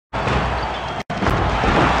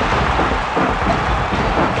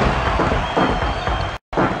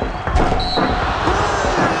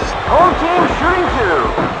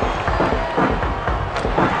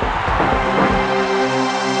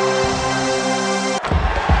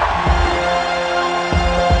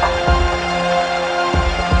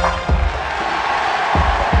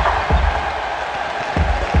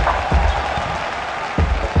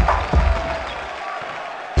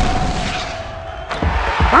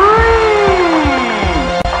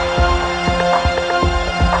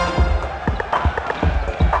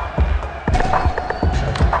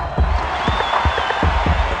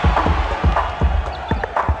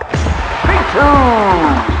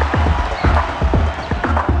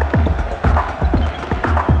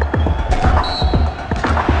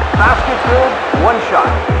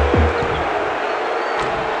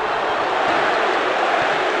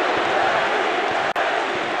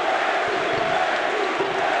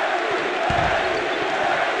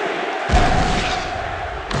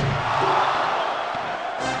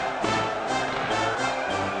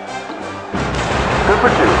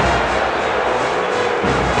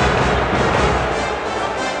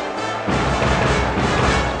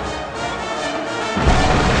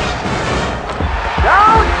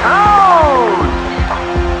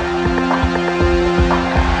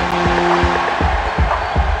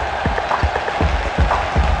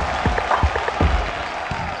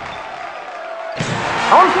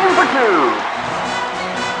Home team for two.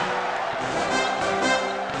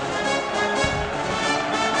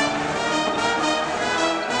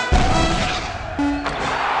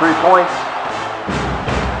 Three points.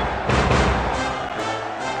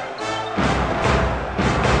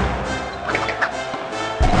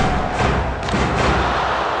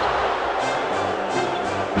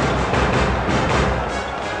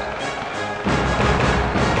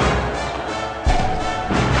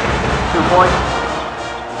 Point.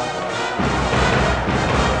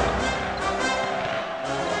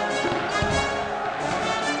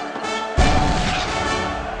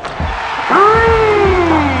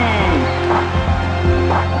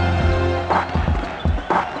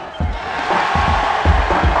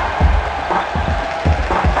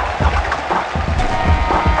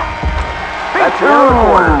 That's the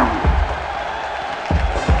corner.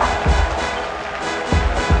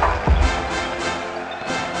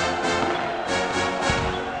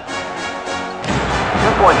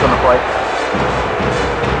 Points on the play.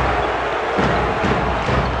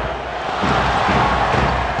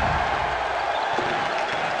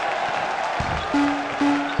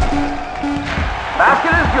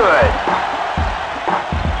 Basket is good.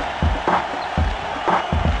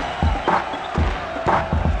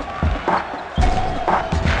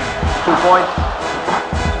 Two points.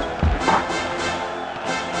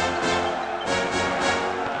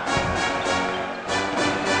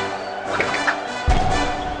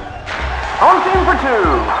 Home team for two.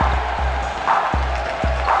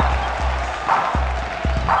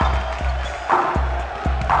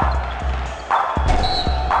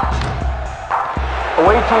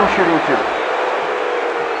 Away team shooting two.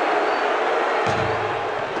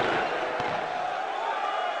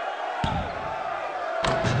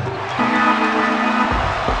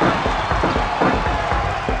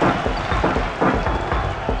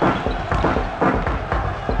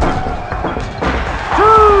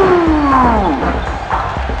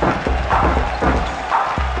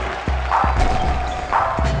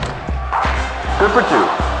 Good for two.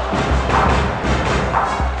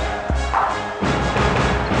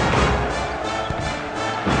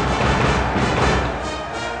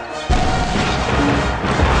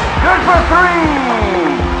 Good for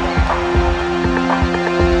three.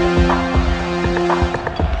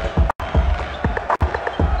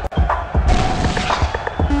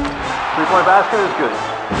 Three-point basket is good.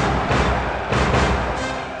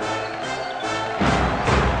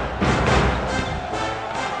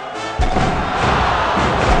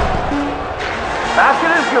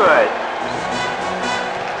 Basket is good.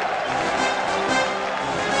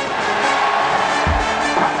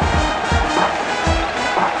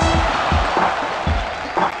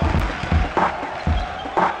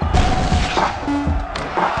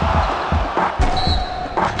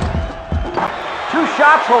 Two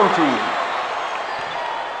shots, home team.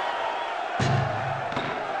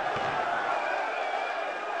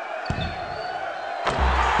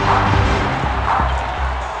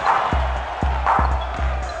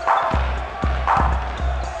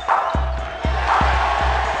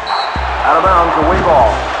 Out of bounds, away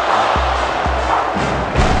ball.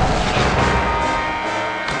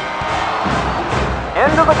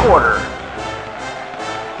 End of the quarter.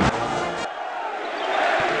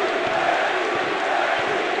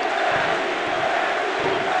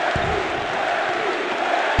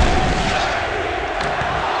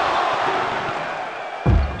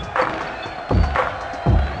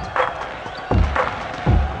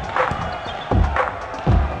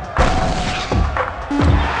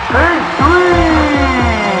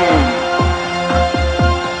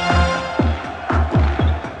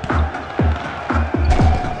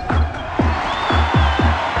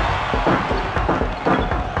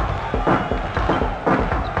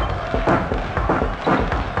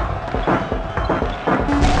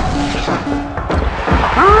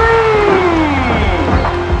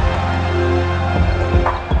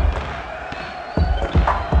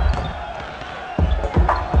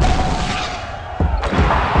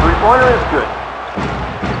 Three-pointer is good.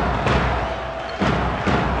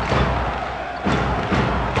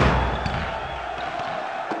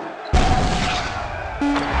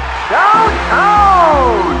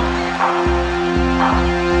 Downtown!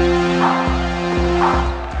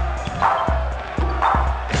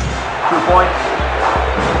 2 points.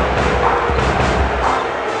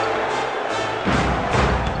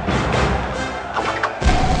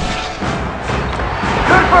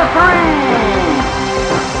 Good for three!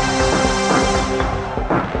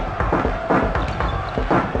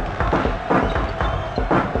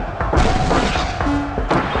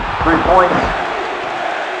 Points.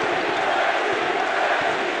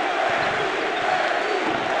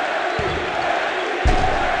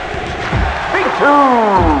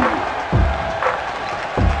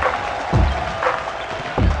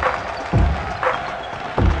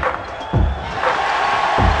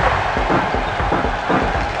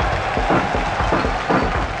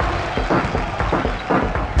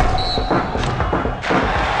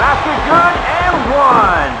 Basket good and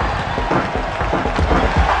one.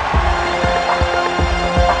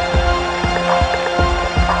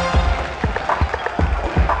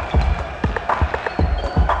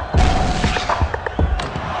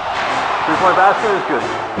 3-point basket is good.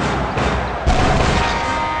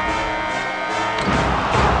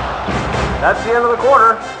 That's the end of the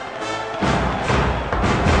quarter.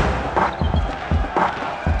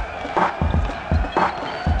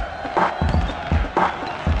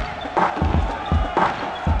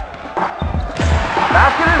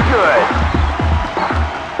 Basket is good.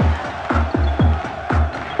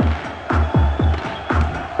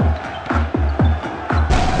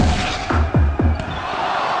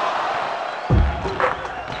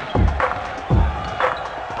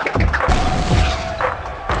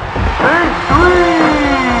 Big three.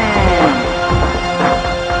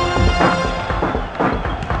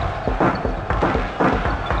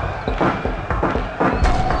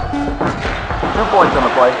 Points on the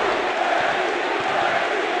play.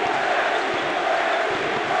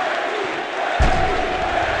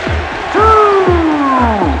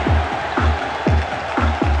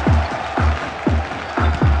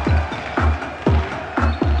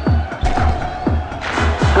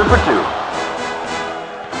 Good for two.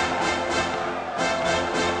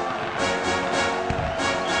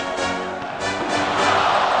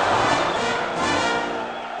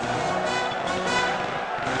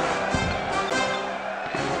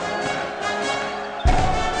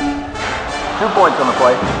 Points on the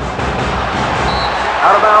play.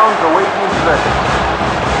 Out of bounds, away team possession.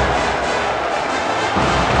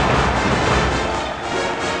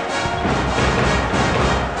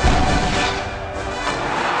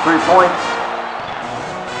 Three points.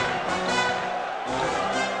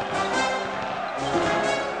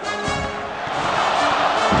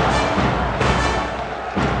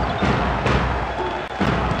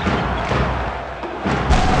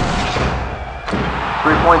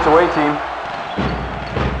 Points away team.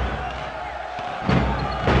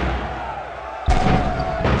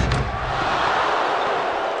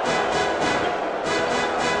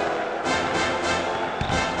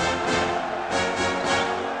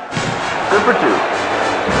 Good for two.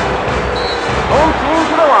 Home team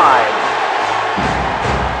to the line.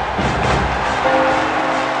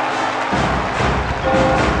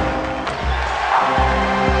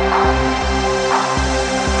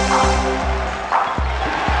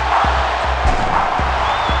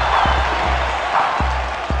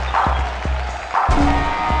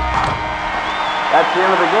 That's the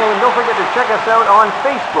end of the game. Don't forget to check us out on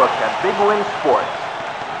Facebook at Big Win Sports.